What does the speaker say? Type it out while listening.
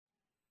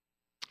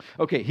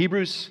Okay,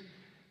 Hebrews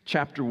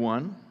chapter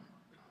 1.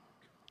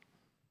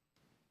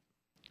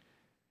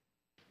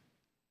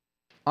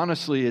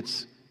 Honestly,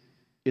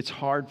 it's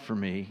hard for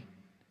me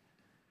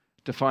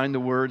to find the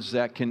words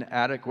that can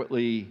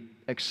adequately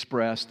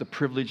express the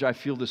privilege I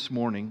feel this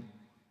morning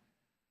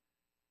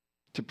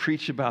to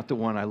preach about the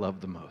one I love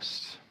the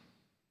most,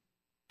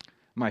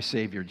 my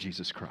Savior,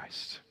 Jesus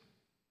Christ.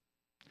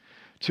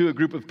 To a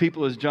group of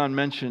people, as John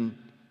mentioned,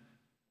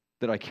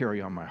 that I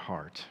carry on my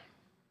heart.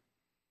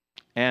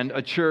 And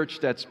a church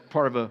that's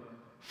part of a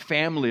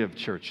family of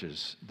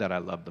churches that I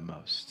love the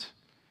most.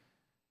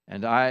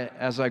 And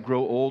as I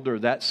grow older,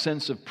 that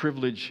sense of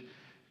privilege,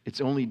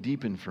 it's only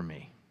deepened for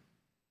me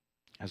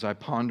as I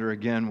ponder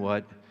again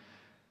what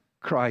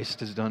Christ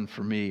has done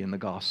for me in the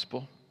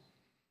gospel.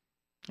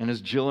 And as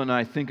Jill and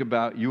I think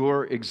about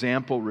your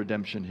example,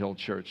 Redemption Hill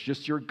Church,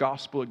 just your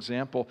gospel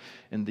example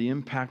and the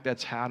impact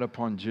that's had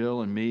upon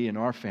Jill and me and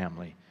our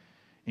family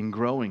in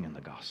growing in the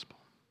gospel.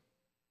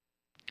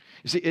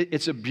 You see,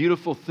 it's a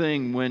beautiful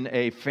thing when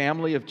a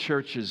family of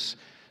churches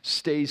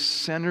stays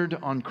centered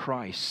on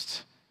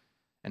Christ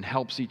and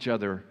helps each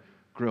other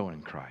grow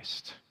in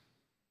Christ.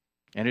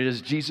 And it is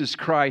Jesus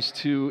Christ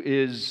who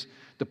is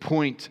the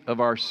point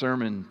of our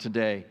sermon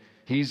today.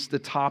 He's the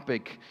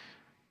topic.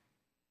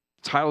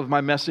 The title of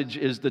my message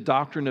is The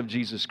Doctrine of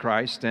Jesus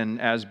Christ. And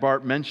as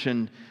Bart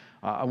mentioned,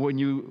 when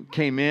you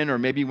came in, or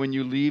maybe when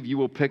you leave, you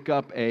will pick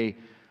up an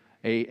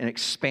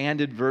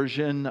expanded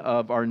version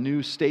of our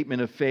new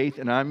statement of faith.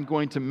 And I'm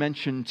going to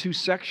mention two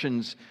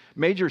sections,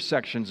 major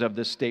sections of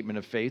this statement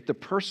of faith: the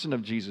person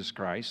of Jesus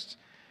Christ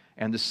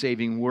and the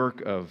saving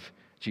work of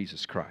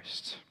Jesus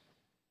Christ.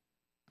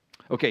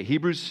 Okay,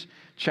 Hebrews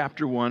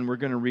chapter 1, we're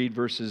going to read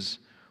verses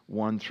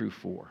 1 through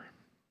 4.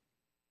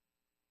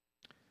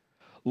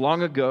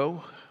 Long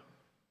ago,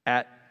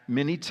 at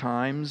many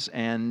times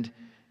and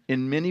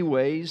in many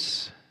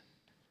ways,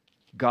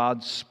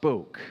 God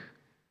spoke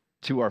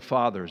to our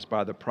fathers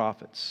by the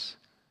prophets.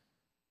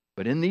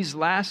 But in these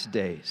last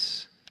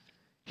days,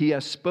 He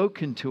has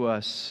spoken to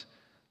us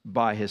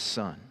by His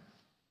Son,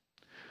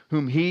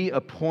 whom He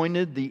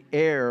appointed the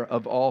heir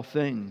of all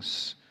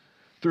things,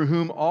 through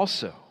whom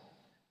also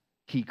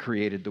He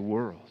created the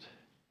world.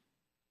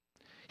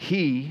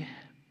 He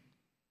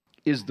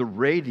is the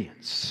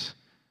radiance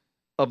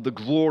of the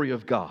glory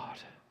of God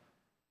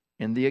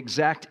and the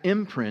exact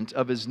imprint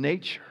of His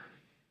nature.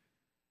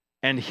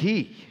 And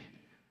He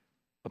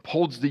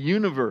upholds the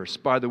universe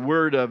by the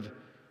word of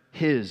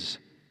His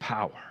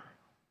power.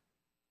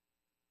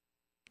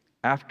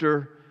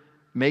 After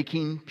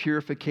making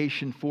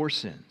purification for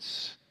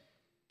sins,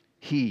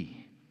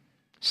 He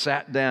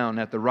sat down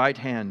at the right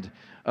hand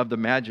of the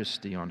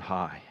Majesty on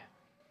high,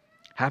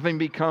 having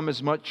become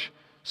as much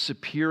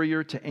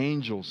superior to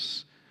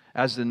angels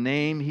as the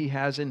name He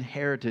has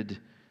inherited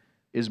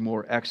is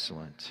more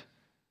excellent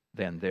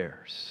than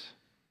theirs.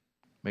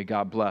 May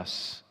God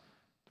bless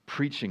the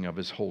preaching of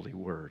His holy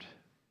word.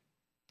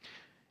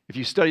 If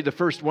you study the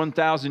first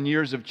 1,000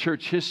 years of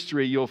church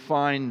history, you'll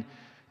find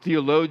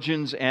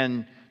theologians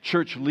and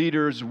church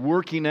leaders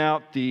working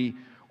out the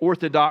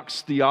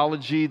orthodox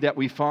theology that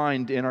we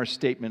find in our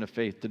statement of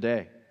faith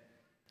today.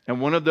 And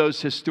one of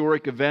those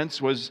historic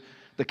events was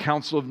the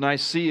Council of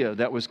Nicaea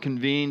that was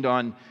convened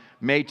on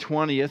May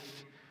 20th,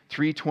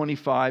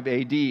 325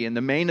 AD. And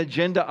the main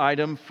agenda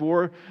item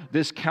for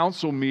this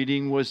council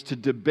meeting was to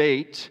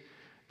debate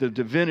the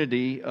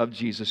divinity of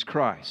Jesus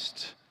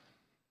Christ.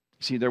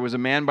 See, there was a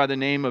man by the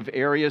name of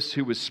Arius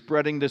who was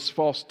spreading this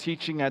false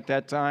teaching at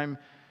that time,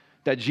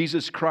 that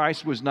Jesus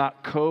Christ was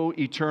not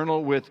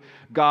co-eternal with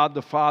God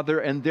the Father,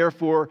 and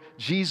therefore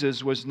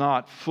Jesus was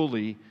not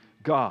fully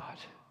God.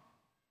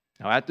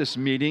 Now, at this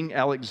meeting,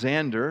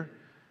 Alexander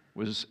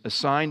was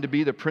assigned to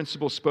be the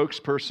principal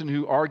spokesperson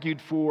who argued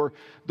for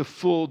the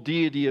full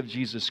deity of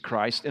Jesus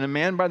Christ, and a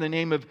man by the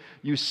name of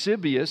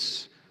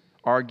Eusebius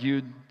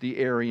argued the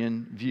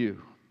Arian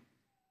view.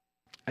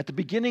 At the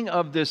beginning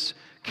of this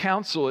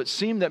council, it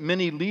seemed that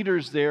many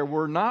leaders there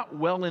were not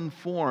well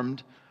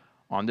informed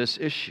on this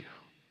issue.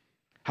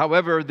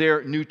 However,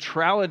 their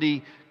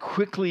neutrality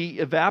quickly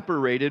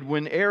evaporated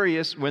when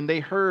they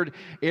heard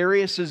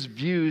Arius'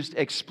 views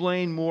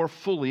explained more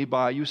fully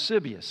by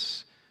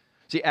Eusebius.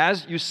 See,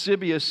 as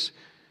Eusebius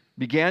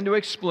began to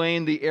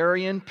explain the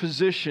Arian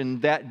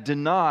position that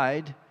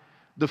denied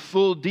the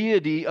full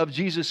deity of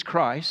Jesus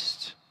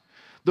Christ,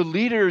 the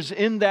leaders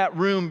in that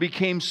room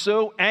became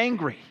so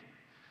angry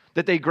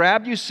that they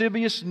grabbed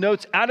Eusebius'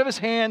 notes out of his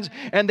hands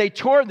and they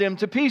tore them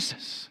to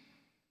pieces.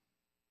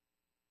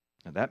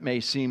 Now, that may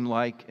seem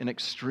like an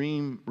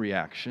extreme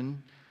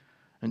reaction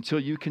until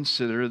you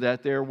consider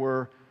that there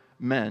were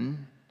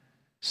men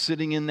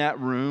sitting in that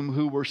room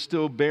who were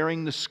still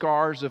bearing the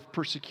scars of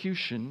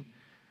persecution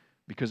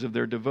because of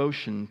their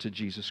devotion to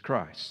Jesus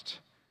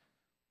Christ.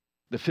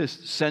 The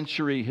 5th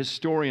century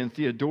historian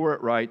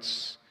Theodoret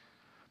writes,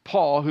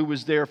 Paul, who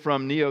was there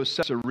from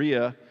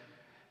Neo-Caesarea,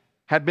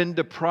 had been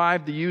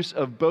deprived the use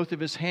of both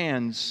of his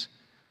hands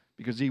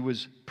because he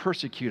was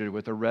persecuted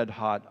with a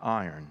red-hot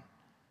iron.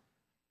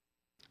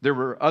 There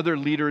were other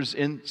leaders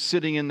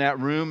sitting in that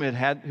room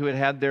who had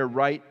had their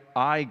right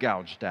eye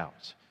gouged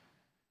out,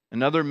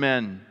 and other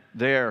men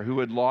there who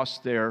had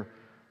lost their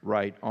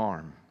right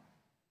arm.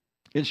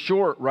 In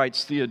short,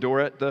 writes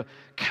Theodoret, the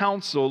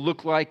council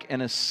looked like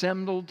an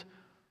assembled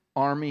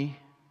army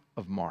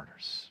of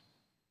martyrs.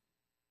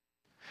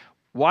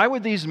 Why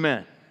would these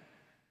men,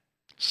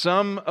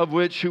 some of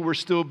which who were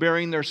still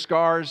bearing their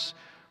scars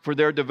for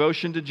their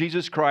devotion to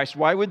Jesus Christ,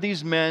 why would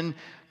these men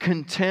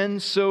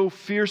contend so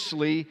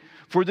fiercely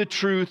for the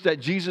truth that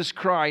Jesus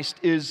Christ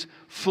is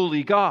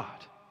fully God?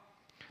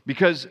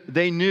 Because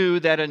they knew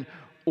that an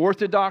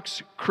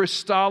Orthodox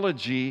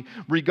Christology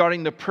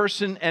regarding the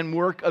person and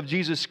work of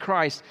Jesus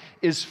Christ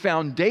is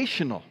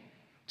foundational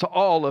to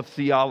all of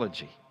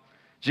theology.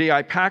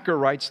 J.I. Packer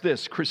writes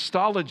this: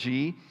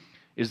 Christology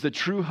is the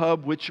true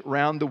hub which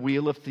round the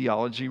wheel of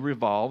theology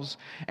revolves,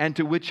 and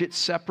to which its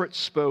separate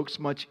spokes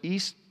must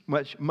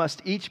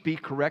each be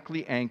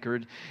correctly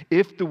anchored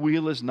if the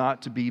wheel is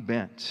not to be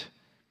bent.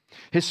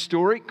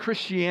 Historic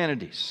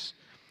Christianity's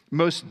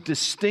most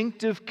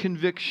distinctive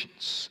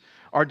convictions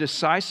are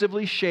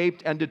decisively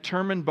shaped and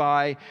determined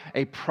by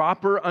a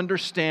proper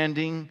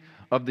understanding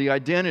of the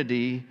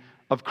identity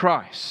of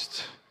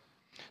Christ.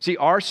 See,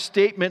 our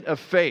statement of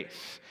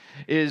faith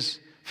is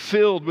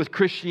filled with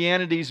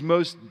Christianity's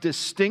most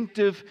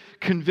distinctive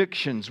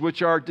convictions,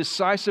 which are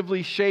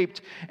decisively shaped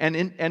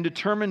and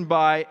determined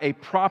by a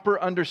proper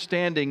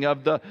understanding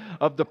of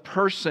the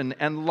person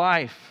and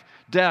life,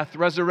 death,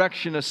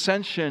 resurrection,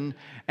 ascension,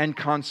 and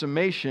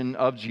consummation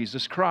of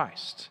Jesus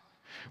Christ.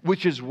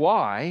 Which is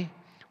why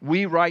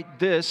we write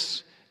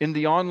this in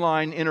the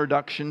online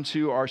introduction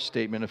to our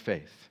statement of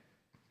faith.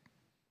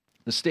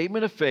 The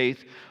statement of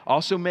faith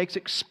also makes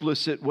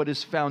explicit what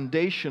is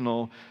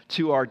foundational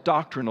to our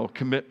doctrinal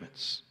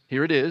commitments.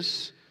 Here it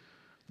is: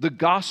 the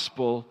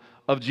gospel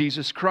of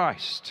Jesus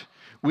Christ,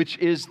 which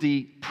is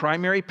the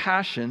primary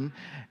passion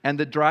and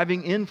the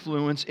driving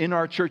influence in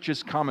our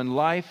church's common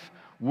life,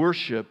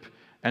 worship,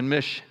 and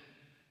mission.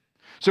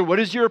 So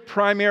what is your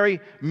primary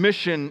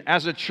mission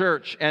as a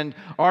church and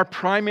our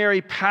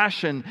primary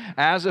passion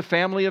as a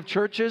family of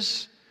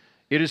churches?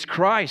 It is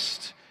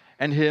Christ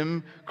and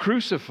Him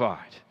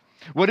crucified.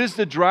 What is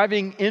the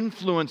driving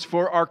influence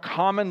for our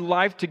common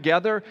life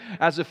together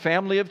as a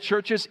family of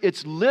churches?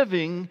 It's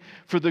living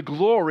for the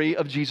glory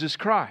of Jesus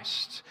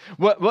Christ.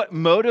 What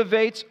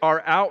motivates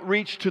our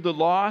outreach to the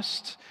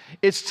lost?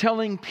 It's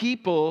telling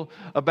people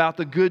about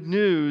the good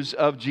news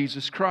of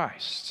Jesus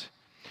Christ.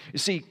 You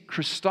see,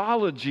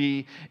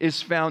 Christology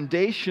is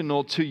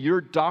foundational to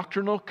your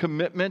doctrinal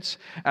commitments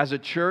as a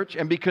church,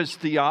 and because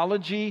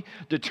theology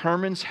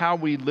determines how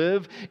we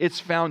live, it's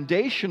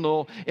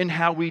foundational in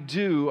how we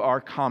do our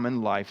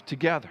common life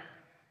together.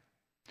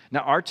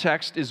 Now, our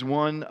text is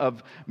one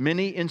of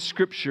many in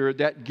Scripture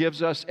that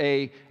gives us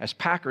as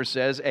Packer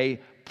says, a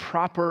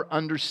proper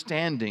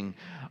understanding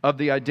of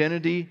the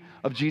identity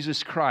of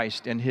Jesus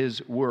Christ and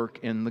His work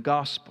in the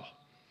gospel.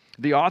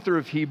 The author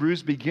of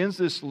Hebrews begins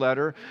this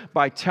letter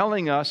by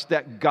telling us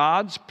that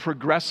God's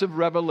progressive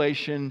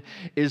revelation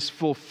is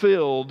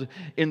fulfilled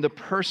in the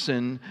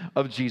person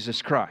of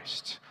Jesus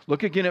Christ.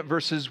 Look again at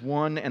verses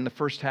 1 and the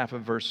first half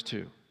of verse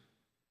 2.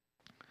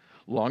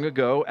 Long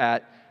ago,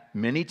 at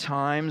many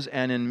times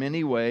and in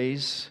many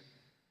ways,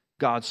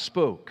 God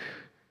spoke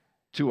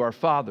to our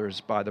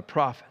fathers by the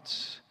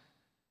prophets.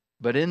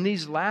 But in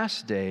these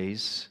last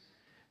days,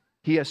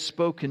 He has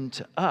spoken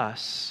to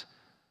us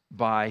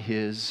by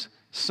His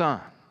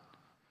Son.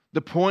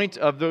 The point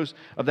of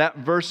that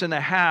verse and a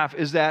half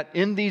is that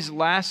in these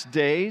last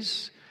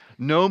days,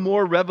 no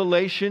more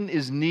revelation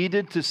is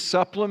needed to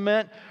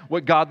supplement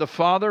what God the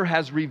Father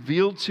has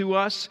revealed to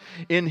us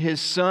in His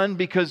Son,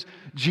 because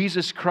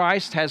Jesus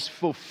Christ has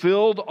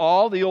fulfilled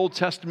all the Old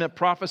Testament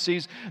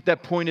prophecies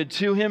that pointed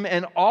to Him,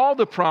 and all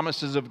the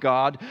promises of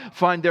God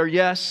find their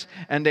yes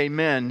and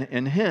amen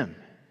in Him.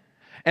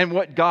 And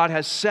what God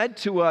has said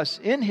to us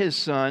in His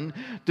Son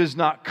does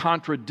not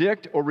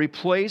contradict or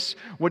replace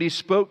what He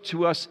spoke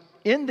to us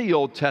in the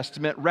Old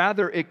Testament.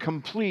 Rather, it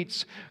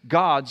completes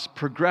God's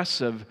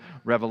progressive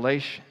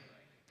revelation.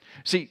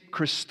 See,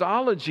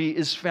 Christology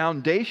is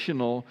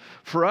foundational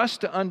for us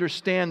to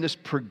understand this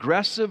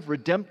progressive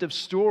redemptive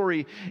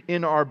story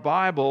in our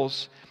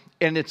Bibles,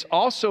 and it's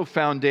also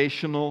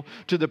foundational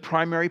to the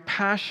primary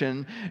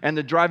passion and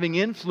the driving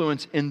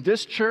influence in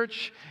this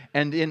church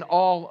and in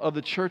all of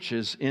the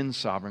churches in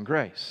Sovereign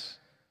Grace.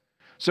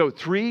 So,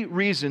 3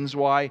 reasons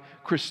why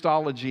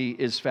Christology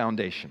is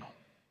foundational.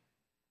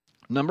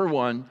 Number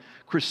 1,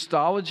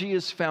 Christology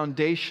is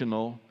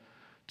foundational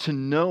to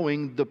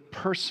knowing the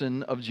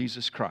person of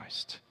Jesus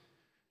Christ.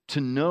 To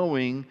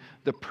knowing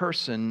the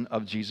person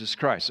of Jesus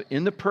Christ. So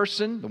in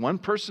the one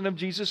person of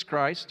Jesus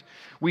Christ,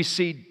 we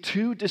see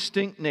 2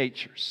 distinct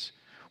natures,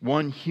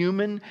 one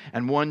human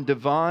and one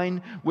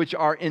divine, which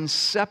are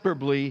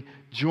inseparably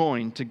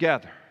joined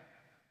together.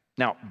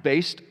 Now,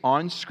 based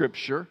on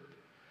Scripture,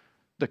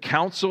 the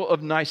Council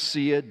of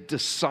Nicaea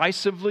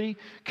decisively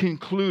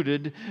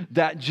concluded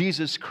that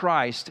Jesus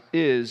Christ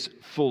is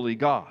fully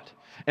God.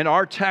 And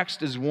our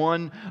text is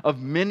one of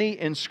many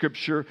in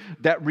Scripture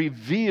that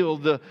reveal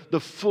the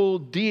full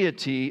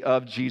deity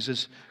of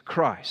Jesus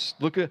Christ.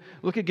 Look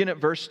again at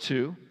verse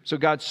 2. So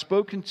God's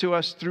spoken to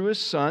us through His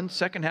Son,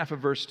 second half of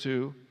verse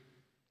 2,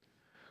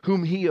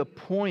 whom He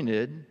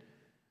appointed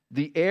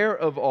the heir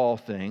of all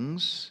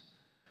things,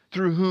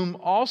 through whom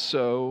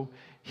also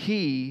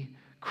He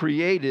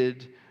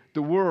created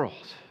the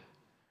world.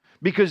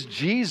 Because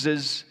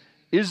Jesus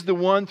is the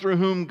one through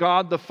whom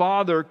God the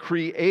Father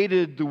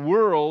created the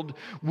world,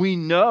 we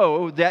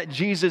know that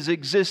Jesus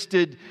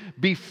existed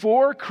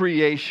before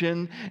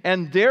creation,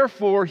 and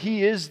therefore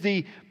He is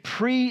the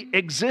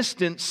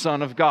pre-existent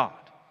Son of God.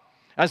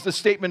 As the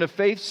statement of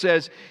faith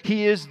says,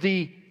 He is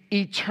the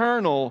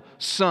eternal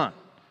Son.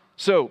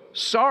 So,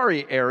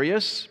 sorry,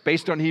 Arius,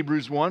 based on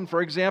Hebrews 1,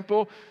 for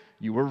example,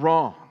 you were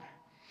wrong.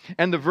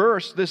 And the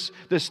verse, this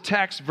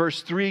text,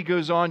 verse 3,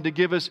 goes on to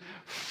give us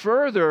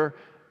further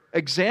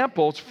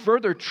examples,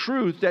 further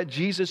truth that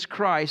Jesus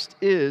Christ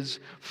is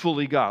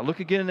fully God. Look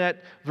again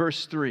at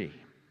verse 3.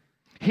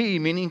 He,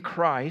 meaning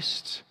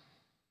Christ,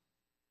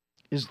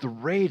 is the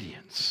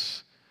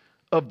radiance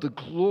of the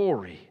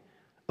glory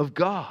of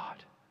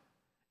God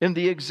in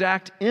the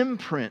exact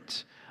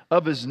imprint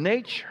of His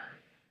nature.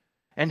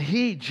 And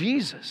He,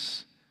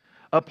 Jesus,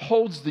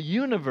 upholds the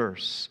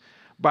universe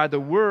by the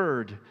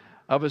word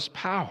of His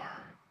power.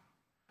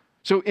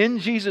 So in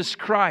Jesus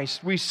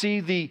Christ, we see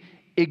the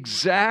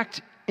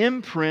exact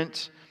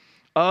imprint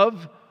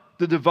of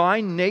the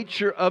divine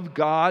nature of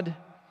God,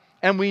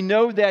 and we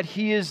know that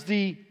He is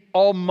the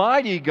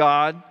Almighty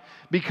God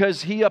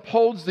because He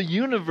upholds the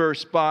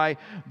universe by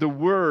the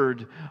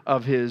word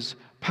of His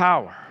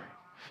power.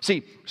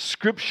 See,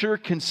 Scripture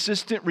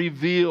consistently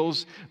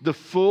reveals the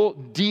full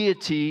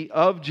deity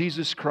of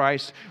Jesus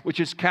Christ, which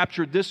is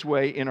captured this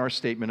way in our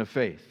statement of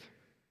faith.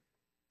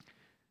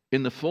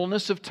 In the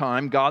fullness of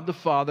time, God the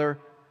Father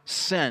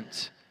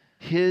sent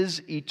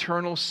His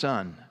eternal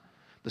Son,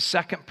 the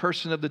second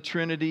person of the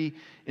Trinity,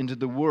 into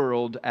the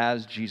world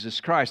as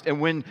Jesus Christ. And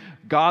when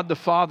God the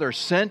Father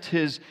sent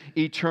His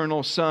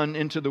eternal Son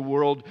into the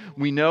world,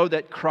 we know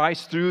that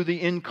Christ, through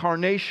the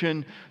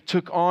incarnation,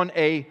 took on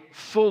a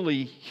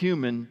fully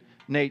human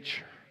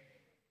nature.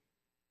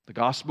 The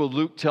Gospel of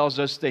Luke tells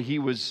us that He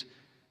was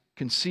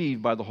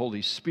conceived by the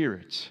Holy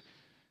Spirit.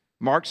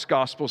 Mark's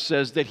Gospel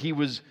says that He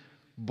was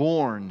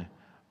born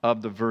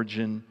of the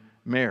Virgin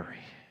Mary.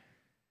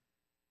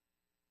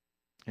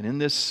 And in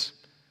this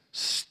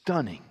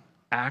stunning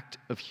act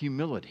of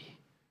humility,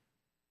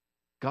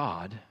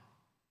 God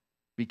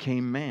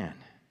became man.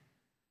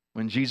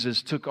 When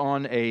Jesus took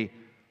on a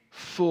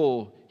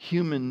full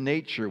human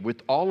nature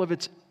with all of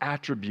its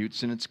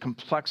attributes and its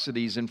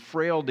complexities and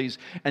frailties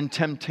and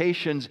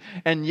temptations,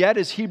 and yet,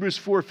 as Hebrews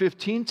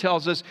 4:15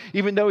 tells us,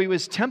 even though He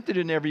was tempted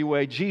in every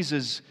way,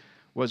 Jesus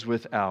was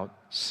without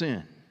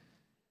sin.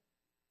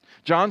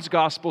 John's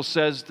Gospel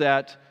says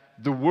that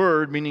the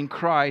Word, meaning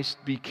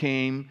Christ,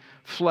 became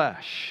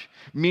flesh,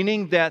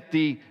 meaning that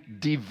the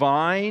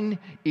divine,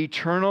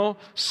 eternal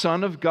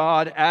Son of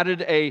God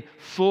added a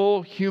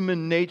full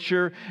human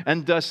nature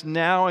and thus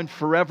now and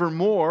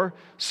forevermore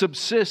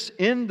subsists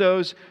in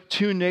those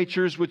two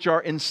natures which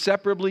are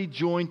inseparably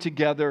joined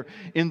together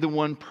in the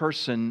one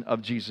person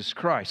of Jesus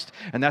Christ.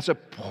 And that's an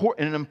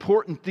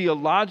important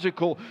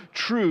theological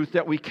truth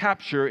that we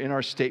capture in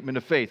our statement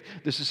of faith.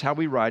 This is how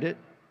we write it.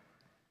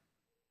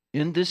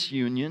 In this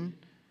union,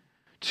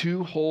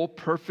 two whole,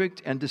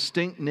 perfect, and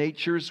distinct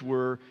natures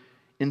were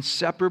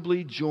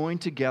inseparably joined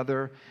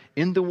together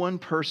in the one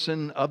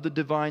person of the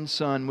divine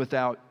Son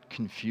without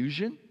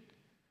confusion,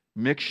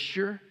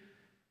 mixture,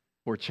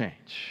 or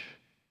change.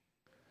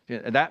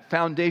 That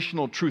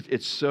foundational truth,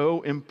 it's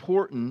so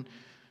important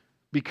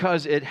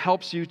because it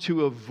helps you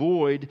to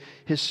avoid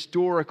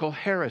historical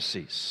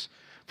heresies.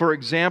 For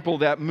example,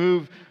 that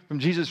move from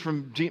Jesus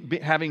from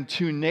having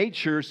two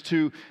natures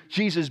to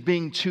Jesus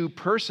being two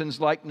persons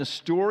like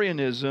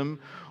Nestorianism,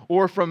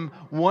 or from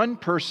one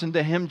person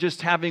to Him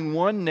just having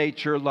one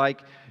nature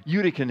like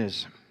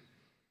Eutychianism.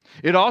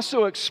 It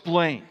also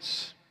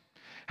explains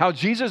how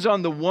Jesus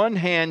on the one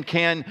hand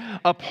can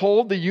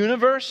uphold the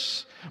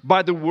universe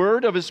by the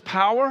word of His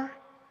power,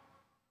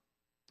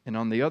 and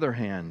on the other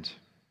hand,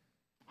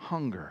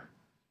 hunger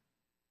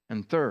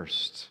and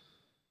thirst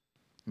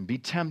and be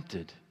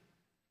tempted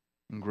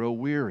and grow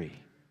weary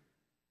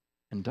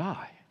and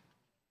die.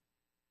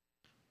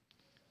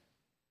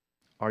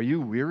 Are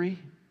you weary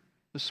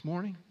this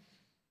morning?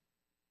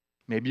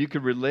 Maybe you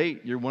could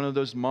relate. You're one of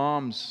those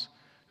moms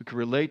who could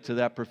relate to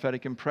that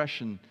prophetic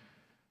impression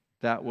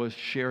that was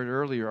shared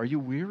earlier. Are you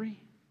weary?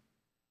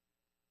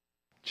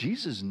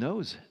 Jesus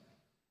knows it.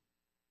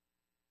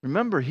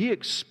 Remember, He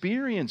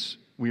experienced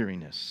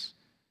weariness.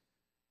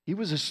 He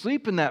was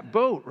asleep in that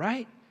boat,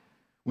 right?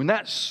 On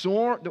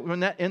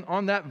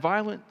that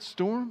violent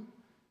storm.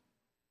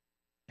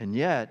 And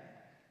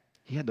yet,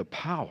 He had the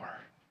power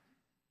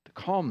to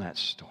calm that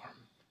storm.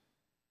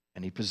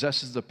 And He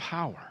possesses the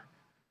power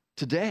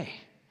today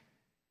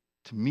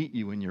to meet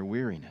you in your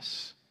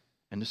weariness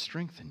and to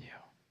strengthen you.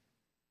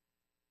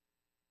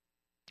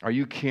 Are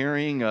you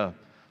carrying a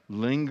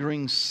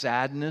lingering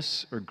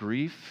sadness or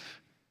grief,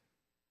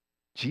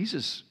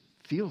 Jesus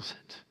feels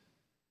it.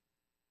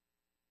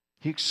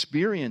 He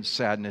experienced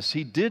sadness.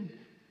 He did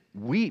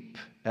weep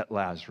at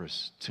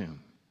Lazarus'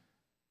 tomb.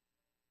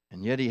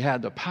 And yet he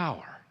had the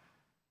power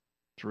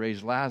to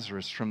raise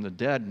Lazarus from the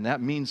dead. And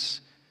that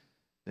means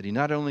that he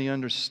not only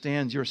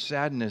understands your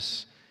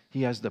sadness,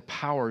 he has the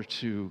power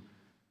to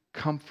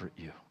comfort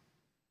you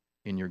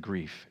in your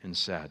grief and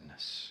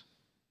sadness.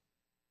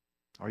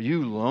 Are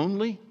you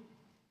lonely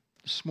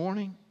this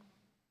morning?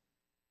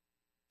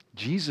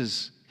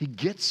 Jesus, he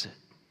gets it.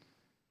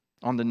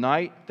 On the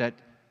night that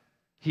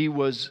he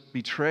was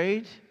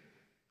betrayed,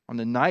 on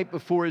the night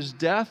before his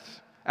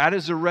death, at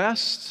his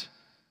arrest,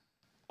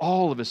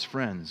 all of his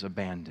friends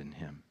abandoned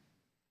him.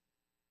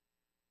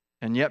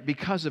 And yet,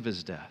 because of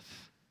his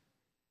death,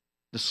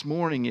 this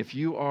morning, if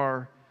you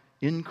are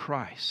in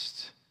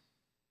Christ,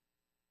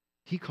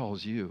 he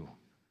calls you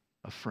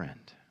a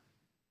friend.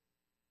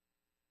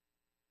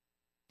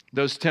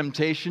 Those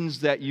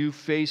temptations that you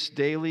face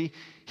daily,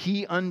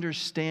 he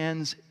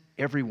understands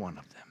every one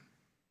of them.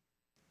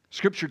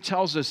 Scripture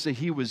tells us that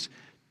he was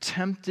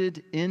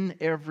tempted in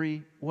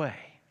every way,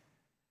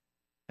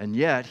 and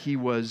yet he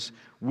was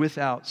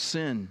without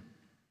sin.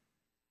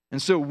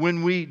 And so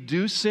when we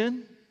do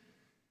sin,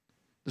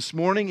 this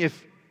morning,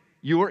 if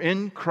you are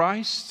in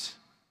Christ,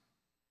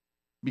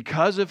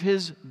 because of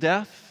his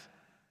death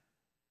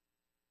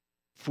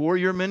for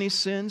your many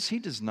sins, he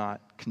does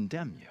not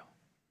condemn you.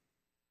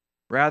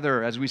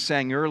 Rather, as we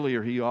sang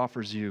earlier, he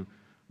offers you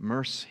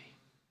mercy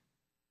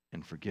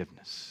and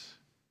forgiveness.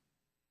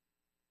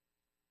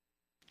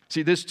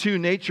 See, this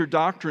two-nature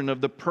doctrine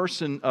of the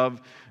person of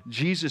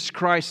Jesus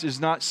Christ is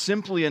not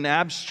simply an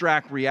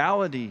abstract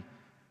reality.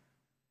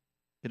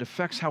 It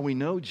affects how we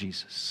know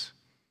Jesus,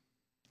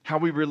 how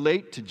we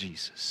relate to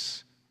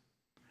Jesus,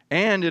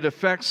 and it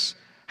affects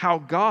how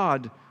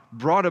God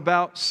brought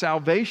about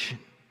salvation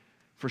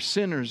for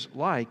sinners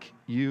like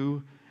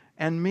you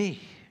and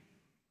me.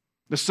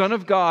 The Son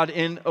of God,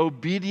 in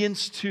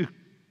obedience to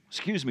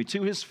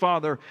his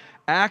Father,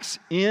 acts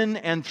in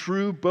and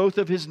through both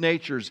of his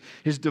natures,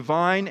 his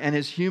divine and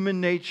his human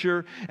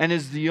nature, and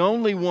is the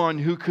only one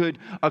who could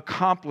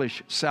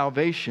accomplish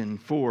salvation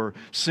for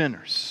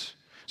sinners.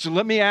 So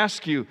let me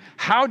ask you,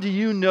 how do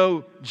you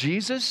know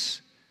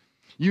Jesus?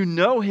 You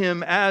know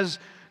him as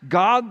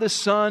God the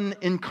Son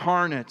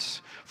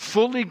incarnate,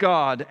 fully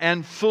God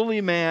and fully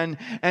man,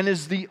 and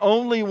is the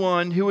only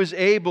one who is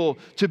able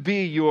to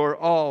be your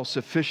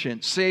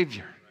all-sufficient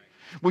Savior.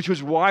 Which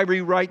was why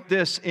we write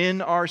this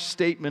in our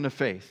statement of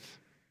faith.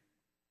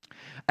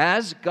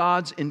 As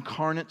God's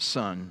incarnate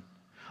Son,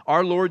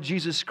 our Lord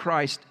Jesus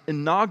Christ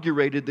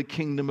inaugurated the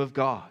kingdom of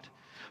God,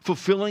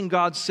 fulfilling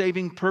God's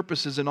saving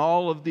purposes in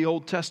all of the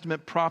Old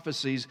Testament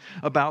prophecies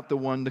about the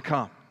one to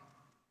come.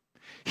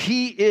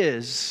 He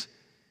is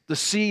the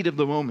seed of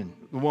the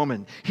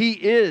woman. He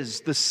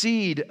is the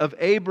seed of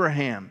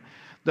Abraham,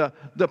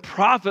 the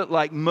prophet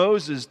like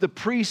Moses, the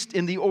priest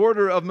in the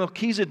order of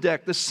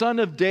Melchizedek, the son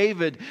of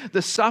David,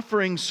 the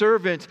suffering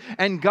servant,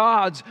 and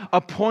God's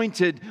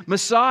appointed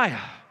Messiah.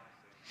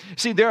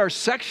 See, there are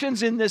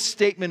sections in this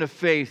statement of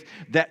faith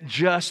that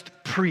just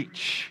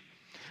preach.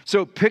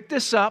 So pick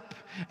this up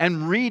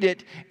and read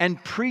it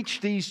and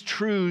preach these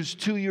truths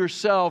to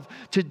yourself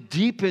to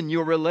deepen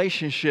your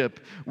relationship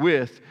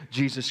with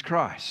Jesus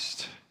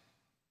Christ.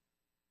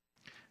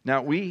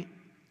 Now, we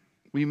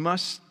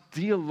must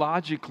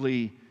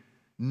theologically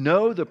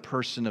know the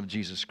person of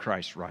Jesus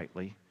Christ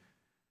rightly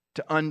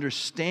to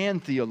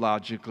understand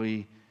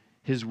theologically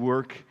his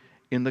work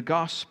in the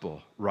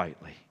gospel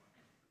rightly.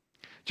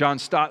 John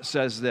Stott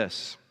says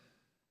this: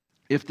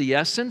 if the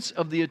essence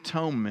of the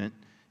atonement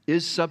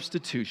is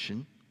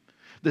substitution,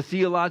 the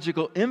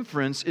theological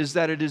inference is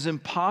that it is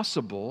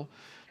impossible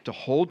to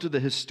hold to the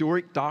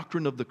historic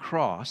doctrine of the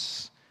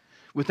cross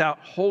without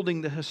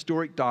holding the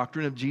historic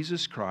doctrine of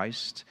Jesus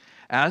Christ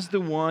as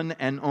the one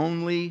and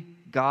only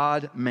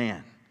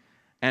God-man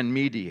and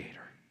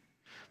mediator.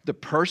 The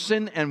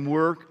person and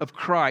work of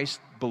Christ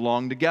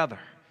belong together.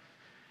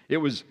 If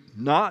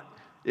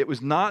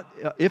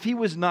he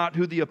was not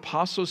who the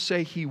apostles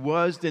say he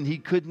was, then he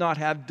could not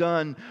have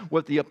done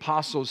what the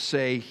apostles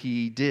say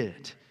he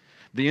did.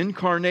 The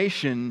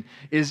incarnation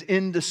is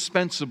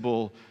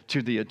indispensable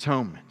to the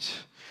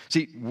atonement.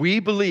 See, we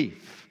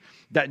believe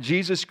that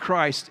Jesus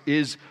Christ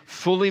is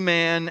fully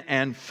man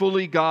and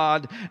fully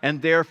God,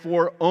 and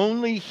therefore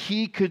only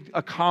he could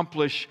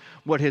accomplish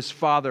what his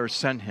Father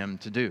sent him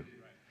to do.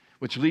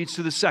 Which leads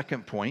to the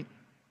second point.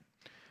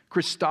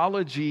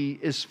 Christology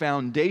is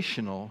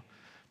foundational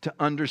to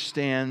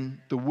understand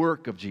the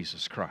work of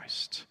Jesus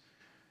Christ.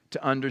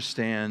 To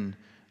understand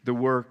the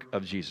work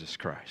of Jesus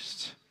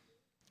Christ.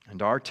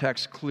 And our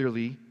text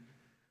clearly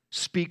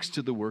speaks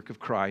to the work of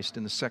Christ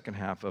in the second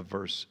half of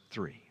verse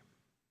 3.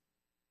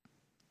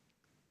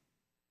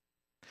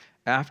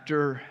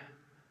 After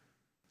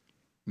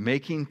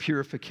making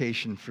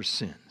purification for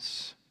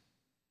sins,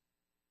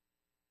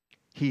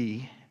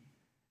 he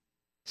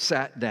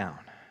sat down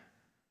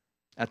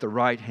at the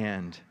right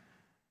hand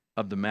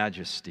of the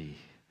Majesty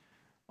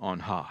on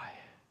high.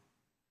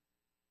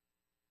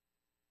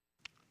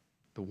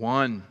 The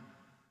one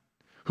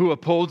who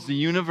upholds the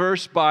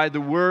universe by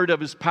the word of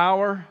his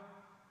power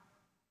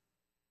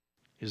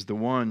is the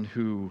one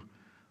who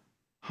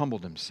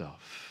humbled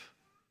himself,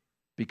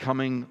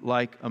 becoming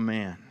like a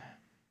man,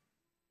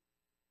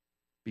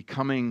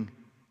 becoming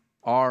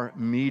our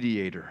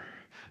mediator,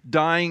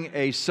 dying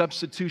a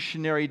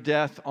substitutionary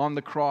death on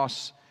the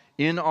cross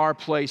in our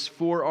place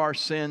for our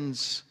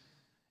sins,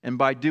 and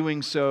by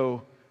doing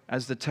so,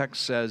 as the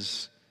text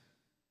says,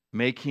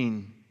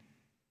 making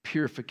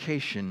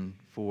purification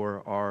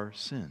for our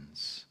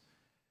sins.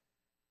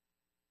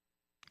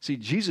 See,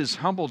 Jesus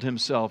humbled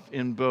himself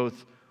in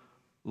both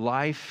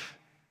life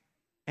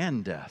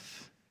and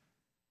death.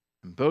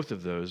 And both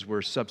of those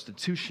were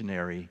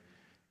substitutionary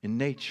in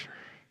nature.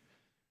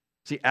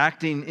 See,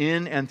 acting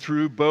in and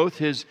through both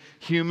his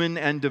human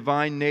and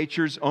divine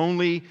natures,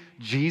 only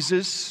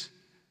Jesus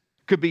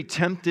could be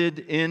tempted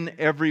in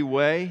every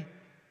way.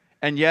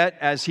 And yet,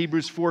 as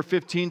Hebrews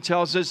 4:15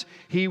 tells us,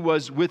 he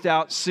was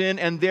without sin,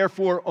 and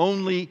therefore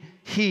only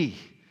he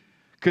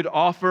could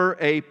offer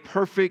a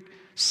perfect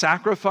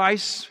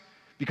sacrifice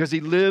because he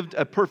lived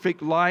a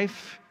perfect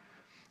life.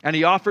 And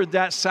he offered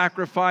that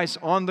sacrifice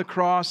on the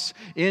cross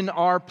in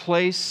our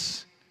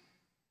place,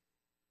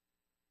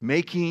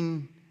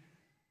 making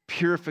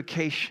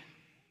purification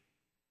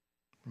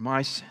for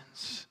my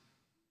sins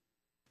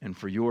and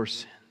for your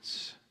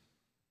sins.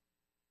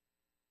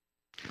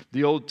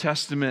 The Old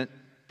Testament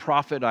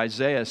prophet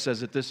Isaiah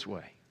says it this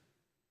way: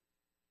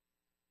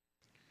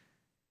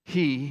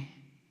 He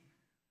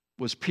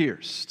was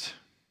pierced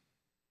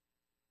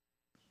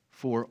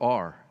for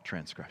our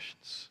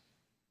transgressions.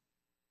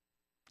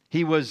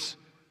 He was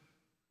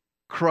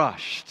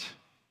crushed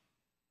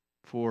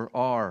for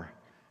our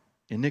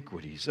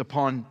iniquities.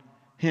 Upon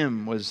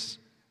him was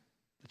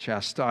the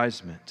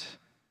chastisement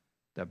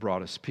that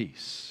brought us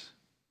peace.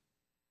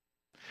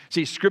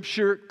 See,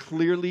 Scripture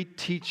clearly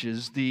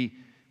teaches the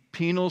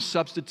penal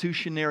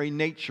substitutionary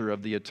nature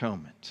of the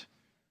atonement.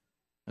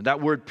 And that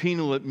word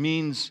penal, it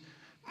means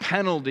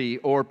penalty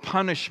or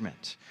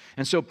punishment.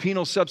 And so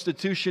penal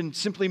substitution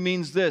simply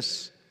means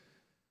this: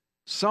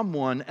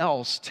 someone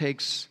else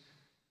takes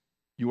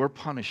your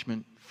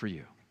punishment for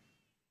you.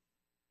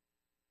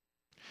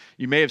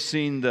 You may have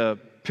seen the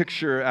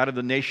picture out of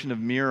the nation of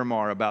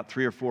Myanmar about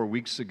 3 or 4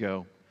 weeks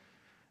ago.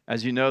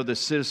 As you know, the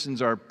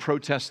citizens are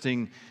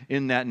protesting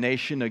in that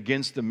nation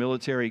against the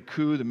military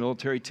coup, the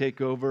military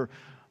takeover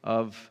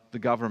of the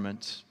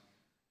government.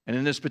 And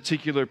in this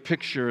particular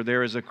picture,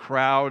 there is a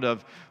crowd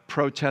of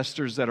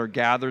protesters that are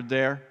gathered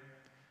there.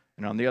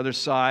 And on the other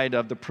side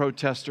of the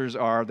protesters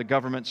are the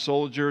government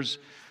soldiers,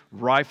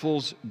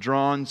 rifles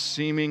drawn,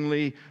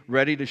 seemingly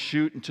ready to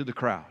shoot into the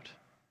crowd.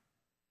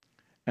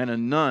 And a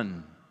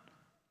nun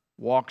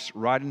walks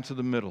right into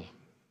the middle,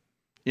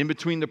 in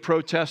between the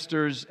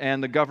protesters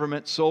and the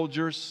government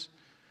soldiers.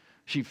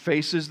 She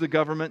faces the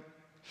government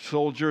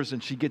soldiers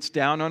and she gets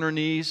down on her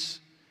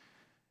knees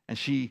and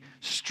she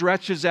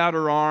stretches out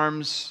her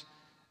arms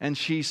and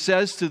she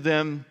says to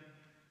them,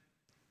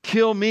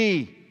 "Kill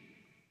me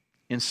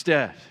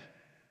instead."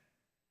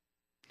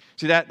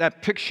 See,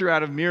 that picture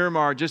out of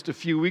Myanmar just a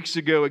few weeks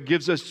ago, it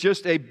gives us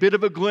just a bit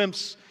of a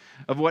glimpse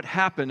of what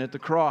happened at the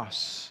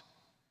cross.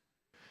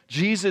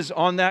 Jesus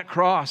on that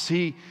cross,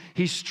 he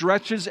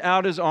stretches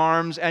out his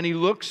arms and he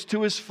looks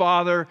to his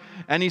Father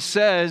and he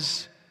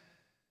says,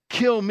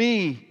 "Kill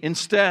me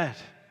instead."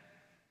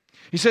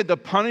 He said, the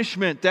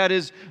punishment that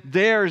is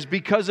theirs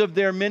because of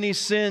their many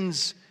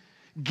sins,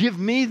 give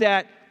me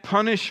that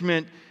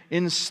punishment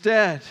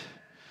instead.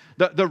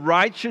 The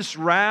righteous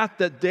wrath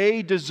that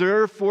they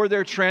deserve for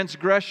their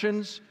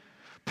transgressions,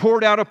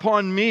 poured out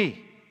upon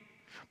me.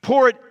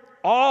 Pour it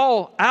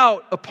all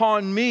out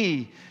upon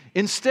me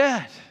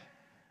instead.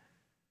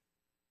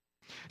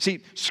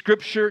 See,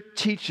 Scripture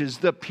teaches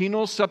the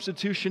penal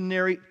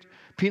substitutionary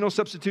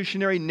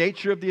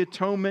nature of the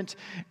atonement,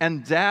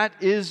 and that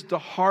is the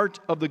heart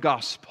of the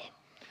gospel.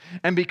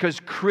 And because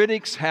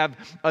critics have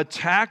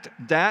attacked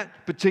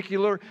that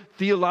particular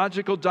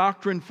theological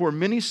doctrine for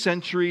many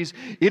centuries,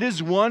 it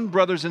is one,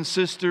 brothers and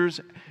sisters,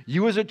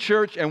 you as a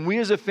church and we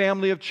as a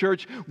family of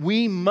church,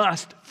 we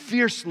must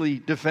fiercely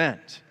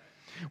defend.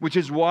 Which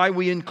is why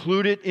we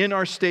include it in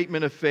our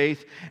statement of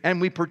faith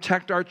and we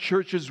protect our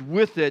churches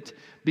with it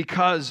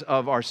because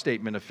of our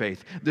statement of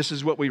faith. This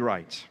is what we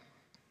write.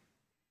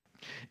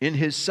 In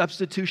his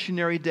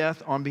substitutionary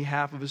death on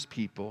behalf of his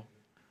people,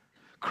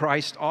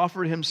 Christ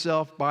offered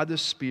himself by the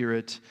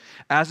Spirit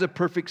as a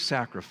perfect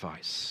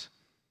sacrifice,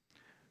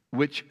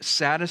 which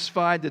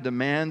satisfied the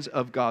demands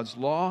of God's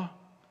law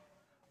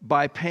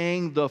by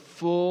paying the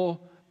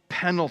full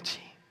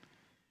penalty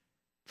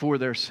for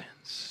their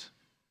sins.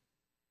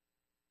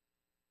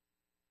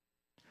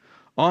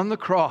 On the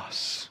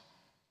cross,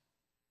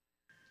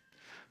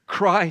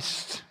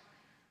 Christ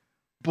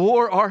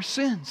bore our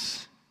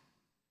sins,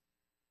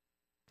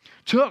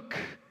 took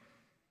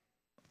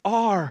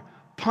our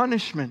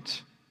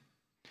punishment,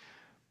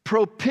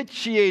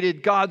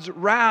 propitiated God's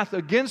wrath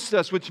against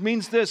us, which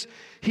means this: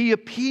 he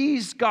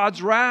appeased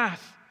God's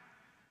wrath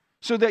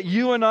so that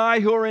you and I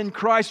who are in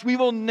Christ, we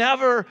will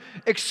never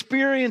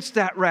experience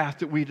that wrath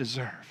that we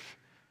deserve.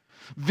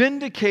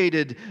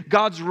 Vindicated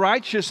God's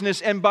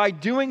righteousness, and by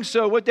doing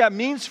so, what that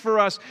means for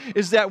us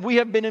is that we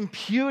have been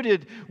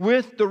imputed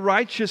with the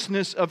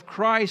righteousness of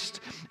Christ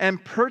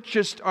and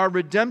purchased our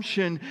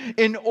redemption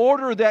in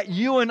order that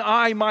you and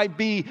I might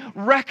be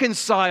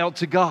reconciled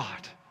to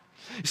God.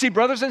 You see,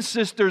 brothers and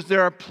sisters,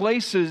 there are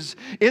places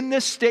in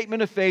this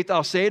statement of faith,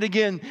 I'll say it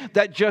again,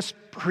 that just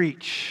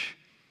preach.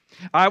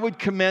 I would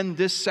commend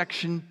this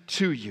section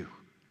to you.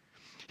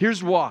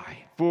 Here's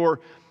why. For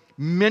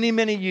many,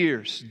 many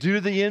years, due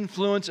to the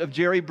influence of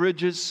Jerry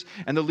Bridges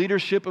and the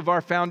leadership of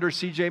our founder,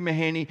 C.J.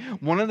 Mahaney,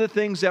 one of the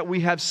things that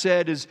we have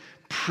said is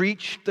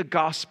preach the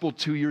gospel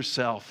to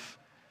yourself.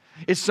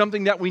 It's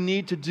something that we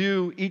need to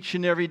do each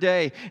and every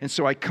day. And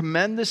so I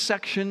commend this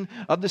section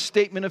of the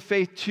statement of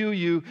faith to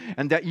you,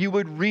 and that you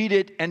would read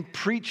it and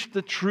preach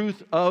the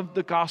truth of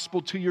the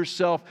gospel to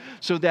yourself,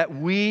 so that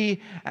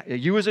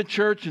you as a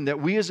church and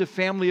that we as a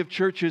family of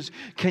churches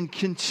can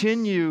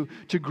continue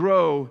to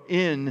grow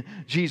in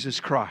Jesus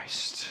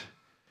Christ.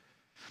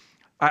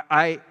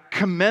 I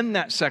commend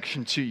that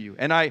section to you,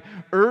 and I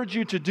urge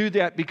you to do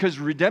that because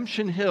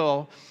Redemption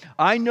Hill,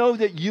 I know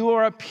that you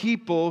are a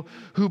people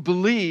who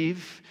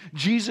believe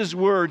Jesus'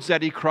 words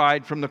that He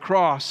cried from the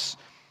cross,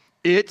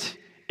 "It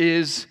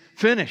is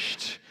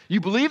finished." You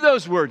believe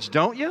those words,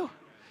 don't you?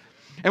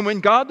 And when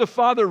God the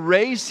Father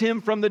raised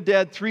Him from the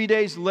dead 3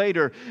 days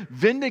later,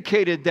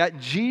 vindicated that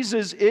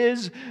Jesus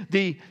is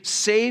the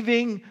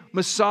saving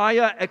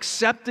Messiah,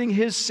 accepting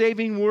His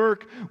saving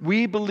work,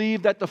 we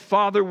believe that the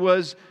Father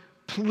was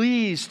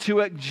pleased to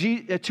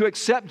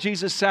accept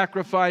Jesus'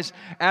 sacrifice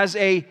as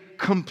a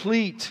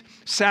complete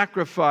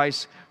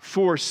sacrifice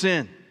for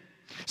sin.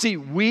 See,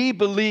 we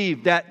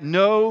believe that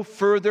no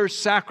further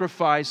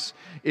sacrifice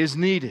is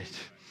needed.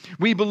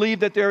 We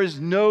believe that there is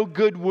no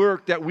good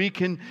work that we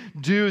can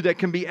do that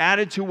can be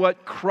added to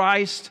what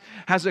Christ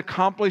has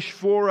accomplished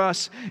for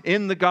us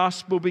in the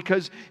gospel,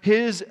 because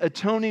His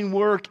atoning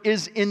work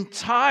is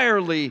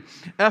entirely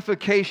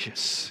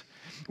efficacious,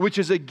 which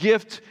is a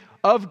gift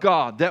of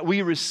God that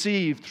we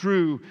receive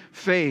through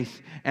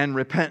faith and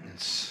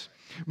repentance.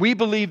 We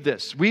believe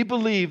this. We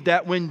believe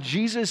that when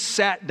Jesus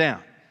sat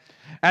down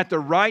at the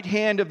right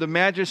hand of the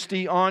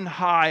Majesty on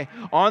high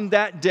on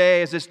that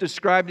day, as it's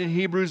described in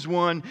Hebrews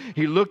 1,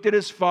 He looked at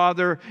His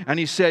Father and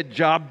He said,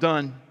 "Job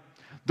done.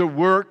 The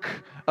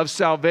work of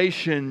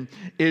salvation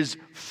is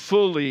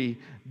fully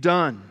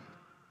done."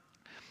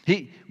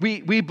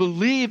 We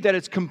believe that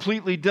it's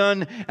completely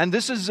done, and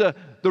this is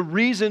the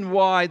reason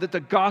why that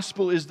the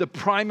gospel is the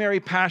primary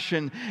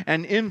passion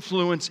and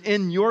influence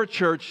in your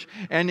church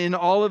and in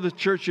all of the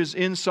churches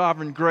in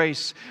Sovereign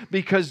Grace,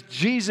 because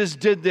Jesus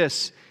did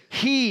this.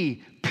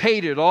 He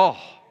paid it all.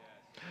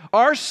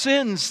 Our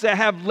sins that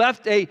have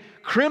left a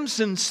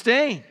crimson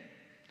stain,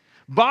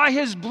 by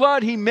His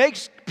blood He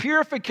makes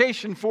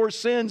purification for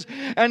sins,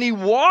 and He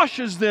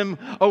washes them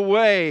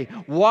away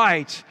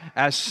white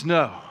as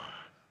snow.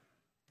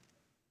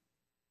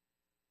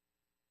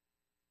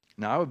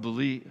 Now,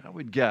 I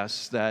would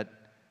guess that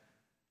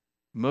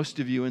most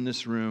of you in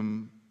this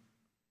room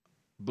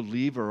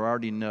believe or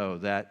already know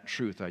that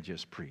truth I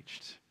just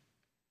preached.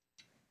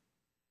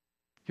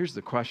 Here's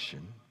the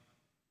question.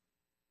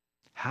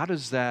 How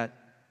does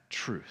that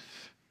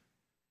truth,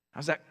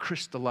 how's that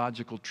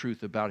Christological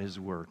truth about His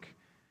work,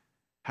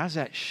 how does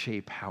that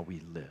shape how we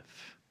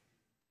live?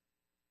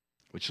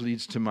 Which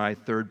leads to my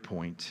third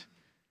point.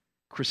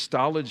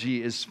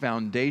 Christology is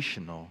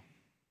foundational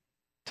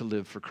to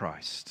live for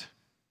Christ.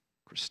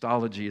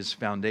 Christology is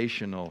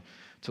foundational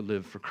to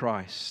live for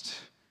Christ.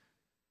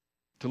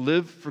 To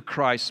live for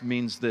Christ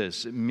means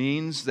this. It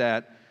means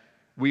that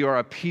we are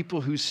a people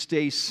who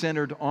stay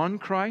centered on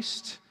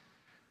Christ,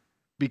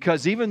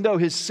 because even though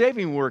His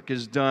saving work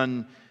is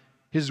done,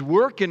 His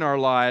work in our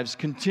lives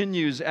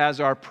continues as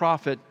our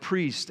prophet,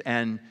 priest,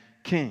 and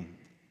king.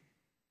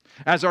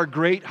 As our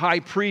great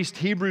high priest,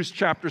 Hebrews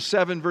chapter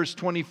 7, verse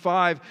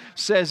 25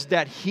 says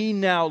that He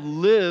now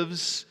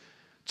lives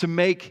to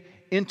make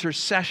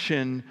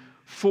intercession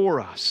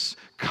for us,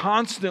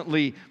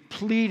 constantly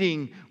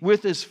pleading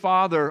with His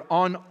Father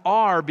on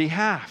our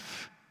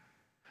behalf.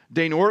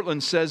 Dane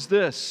Ortland says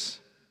this: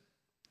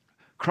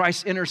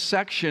 Christ's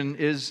intercession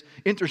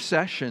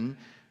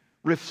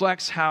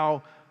reflects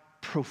how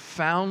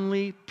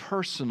profoundly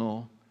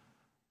personal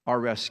our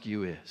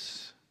rescue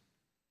is.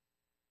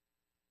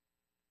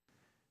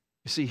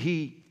 You see,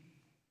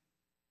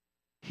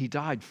 He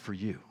died for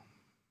you.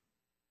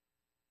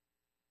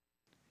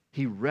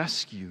 He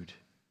rescued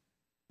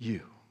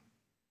you.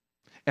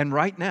 And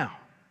right now,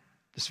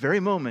 this very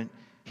moment,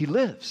 He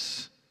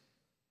lives.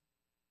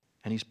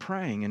 And He's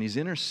praying and He's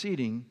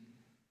interceding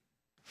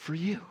for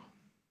you.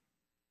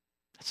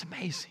 That's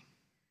amazing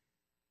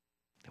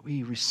that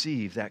we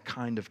receive that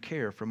kind of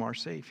care from our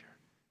Savior.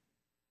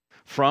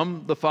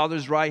 From the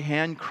Father's right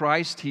hand,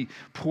 Christ, He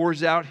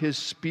pours out His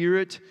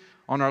Spirit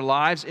on our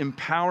lives,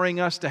 empowering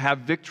us to have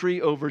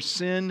victory over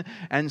sin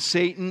and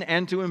Satan,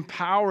 and to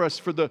empower us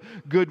for the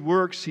good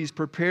works He's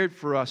prepared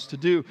for us to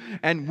do.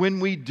 And when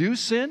we do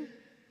sin,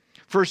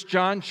 1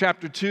 John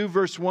chapter 2,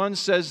 verse 1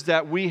 says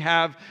that we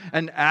have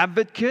an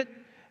advocate,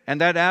 and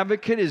that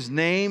advocate, His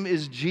name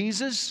is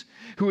Jesus,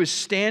 who is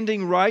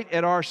standing right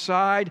at our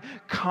side,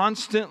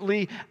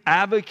 constantly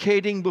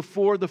advocating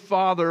before the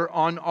Father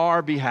on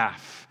our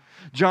behalf.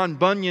 John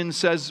Bunyan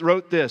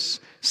wrote this: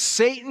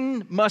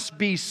 Satan must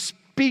be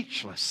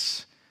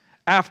speechless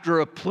after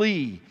a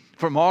plea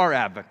from our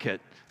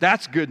advocate.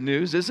 That's good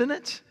news, isn't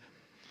it?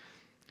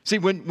 See,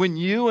 when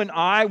you and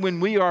I, when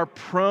we are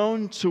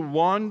prone to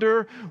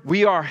wander,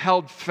 we are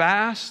held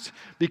fast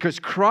because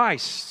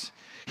Christ,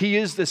 He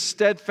is the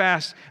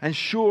steadfast and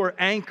sure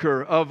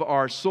anchor of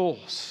our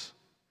souls.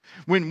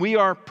 When we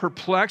are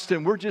perplexed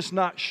and we're just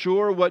not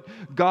sure what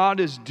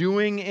God is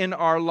doing in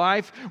our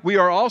life, we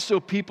are also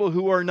people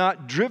who are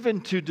not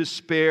driven to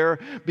despair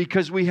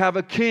because we have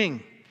a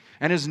King.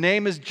 And His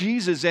name is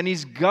Jesus, and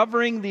He's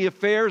governing the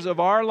affairs of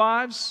our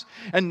lives,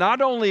 and not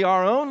only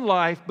our own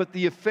life, but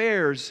the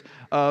affairs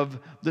of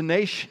the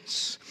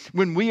nations.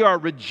 When we are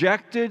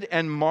rejected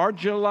and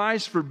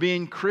marginalized for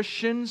being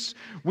Christians,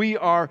 we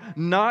are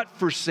not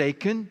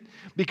forsaken,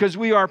 because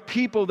we are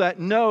people that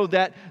know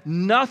that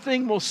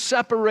nothing will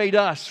separate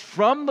us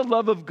from the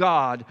love of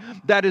God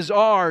that is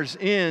ours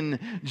in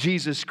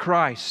Jesus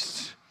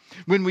Christ.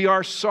 When we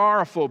are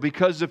sorrowful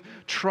because of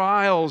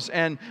trials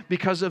and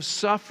because of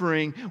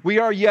suffering, we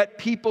are yet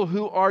people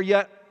who are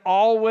yet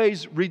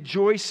always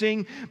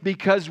rejoicing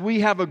because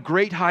we have a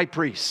great high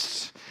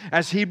priest,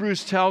 as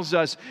Hebrews tells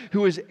us,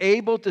 who is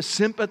able to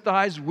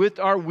sympathize with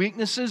our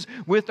weaknesses,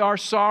 with our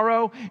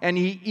sorrow, and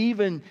He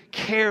even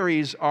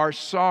carries our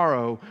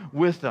sorrow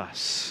with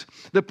us.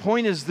 The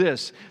point is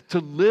this: to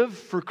live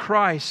for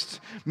Christ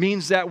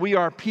means that we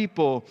are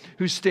people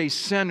who stay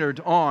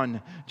centered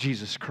on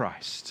Jesus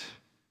Christ.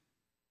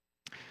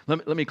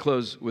 Let me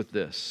close with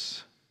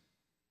this.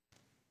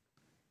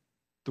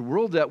 The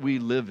world that we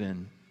live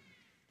in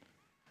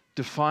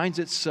defines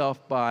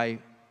itself by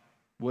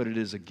what it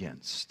is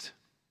against.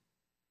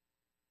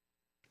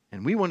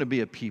 And we want to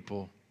be a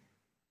people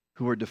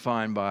who are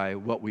defined by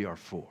what we are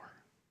for.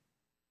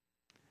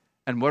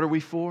 And what are we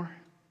for?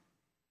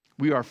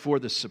 We are for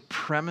the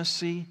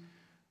supremacy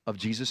of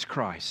Jesus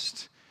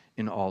Christ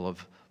in all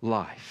of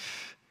life.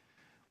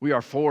 We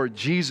are for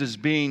Jesus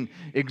being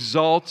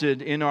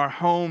exalted in our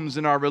homes,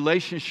 in our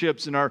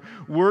relationships, in our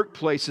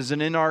workplaces,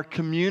 and in our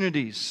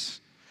communities.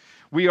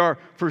 We are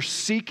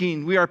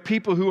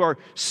people who are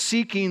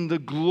seeking the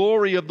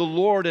glory of the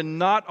Lord and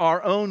not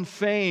our own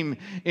fame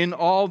in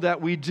all that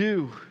we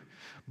do.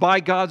 By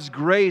God's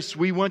grace,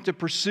 we want to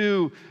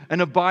pursue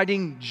an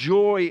abiding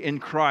joy in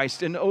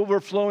Christ, an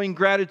overflowing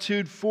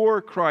gratitude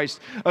for Christ,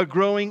 a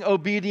growing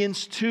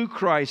obedience to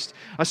Christ,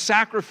 a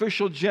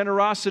sacrificial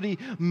generosity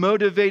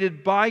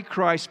motivated by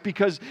Christ,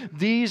 because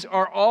these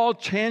are all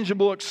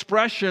tangible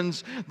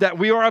expressions that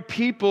we are a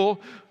people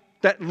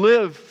that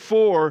live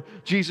for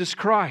Jesus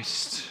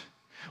Christ.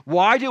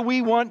 Why do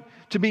we want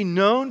to be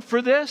known for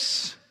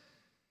this?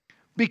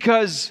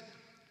 Because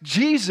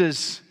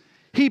Jesus,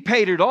 He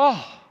paid it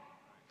all.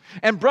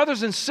 And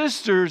brothers and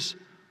sisters,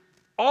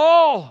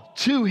 all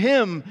to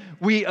Him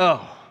we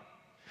owe.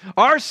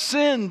 Our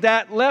sin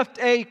that left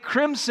a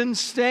crimson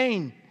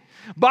stain,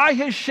 by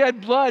His shed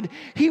blood,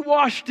 He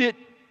washed it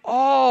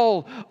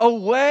all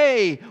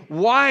away,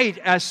 white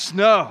as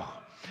snow.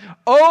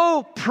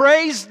 Oh,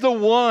 praise the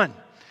one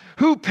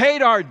who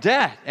paid our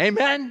debt.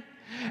 Amen?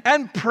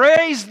 And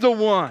praise the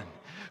one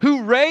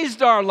who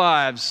raised our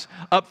lives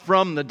up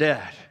from the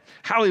dead.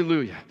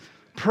 Hallelujah.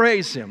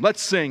 Praise Him.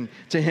 Let's sing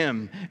to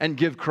Him and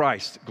give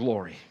Christ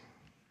glory.